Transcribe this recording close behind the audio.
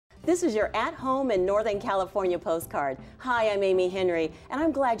This is your at-home in Northern California postcard. Hi, I'm Amy Henry, and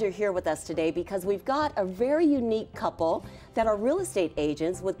I'm glad you're here with us today because we've got a very unique couple that are real estate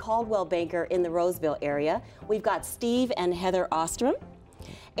agents with Coldwell Banker in the Roseville area. We've got Steve and Heather Ostrom,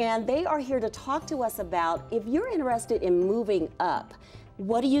 and they are here to talk to us about if you're interested in moving up,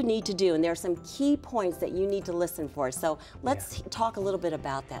 what do you need to do? And there are some key points that you need to listen for. So let's talk a little bit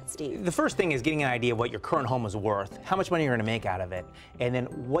about that, Steve. The first thing is getting an idea of what your current home is worth, how much money you're going to make out of it, and then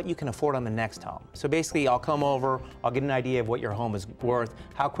what you can afford on the next home. So basically, I'll come over, I'll get an idea of what your home is worth,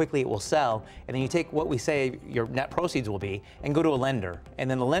 how quickly it will sell, and then you take what we say your net proceeds will be and go to a lender. And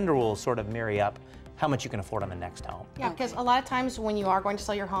then the lender will sort of marry up how much you can afford on the next home. Yeah, because a lot of times when you are going to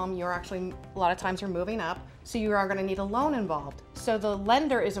sell your home, you're actually, a lot of times you're moving up, so you are going to need a loan involved. So the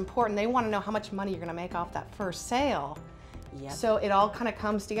lender is important. They want to know how much money you're going to make off that first sale. Yep. So it all kind of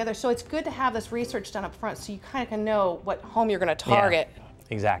comes together. So it's good to have this research done up front so you kind of can know what home you're going to target. Yeah.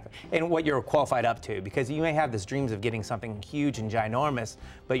 Exactly, and what you're qualified up to, because you may have this dreams of getting something huge and ginormous,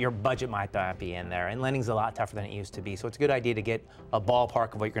 but your budget might not be in there, and lending's a lot tougher than it used to be. So it's a good idea to get a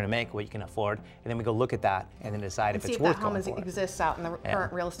ballpark of what you're going to make, what you can afford, and then we go look at that and then decide if it's worth going for. See if that home exists out in the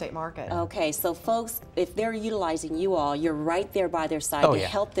current real estate market. Okay, so folks, if they're utilizing you all, you're right there by their side to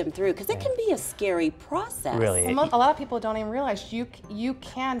help them through, because it can be a scary process. Really, a lot of people don't even realize you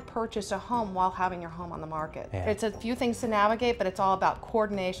can purchase a home while having your home on the market. It's a few things to navigate, but it's all about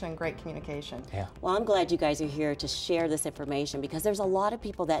coordination and great communication. Yeah. Well, I'm glad you guys are here to share this information because there's a lot of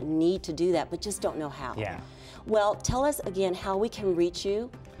people that need to do that but just don't know how. Yeah. Well, tell us again how we can reach you.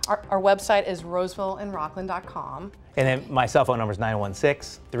 Our website is rosevillandrockland.com. And then my cell phone number is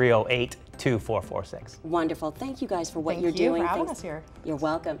 916-308-2446. Wonderful. Thank you guys for what Thank you're doing. Thank you for having us here. You're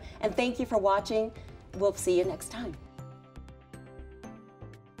welcome. And thank you for watching. We'll see you next time.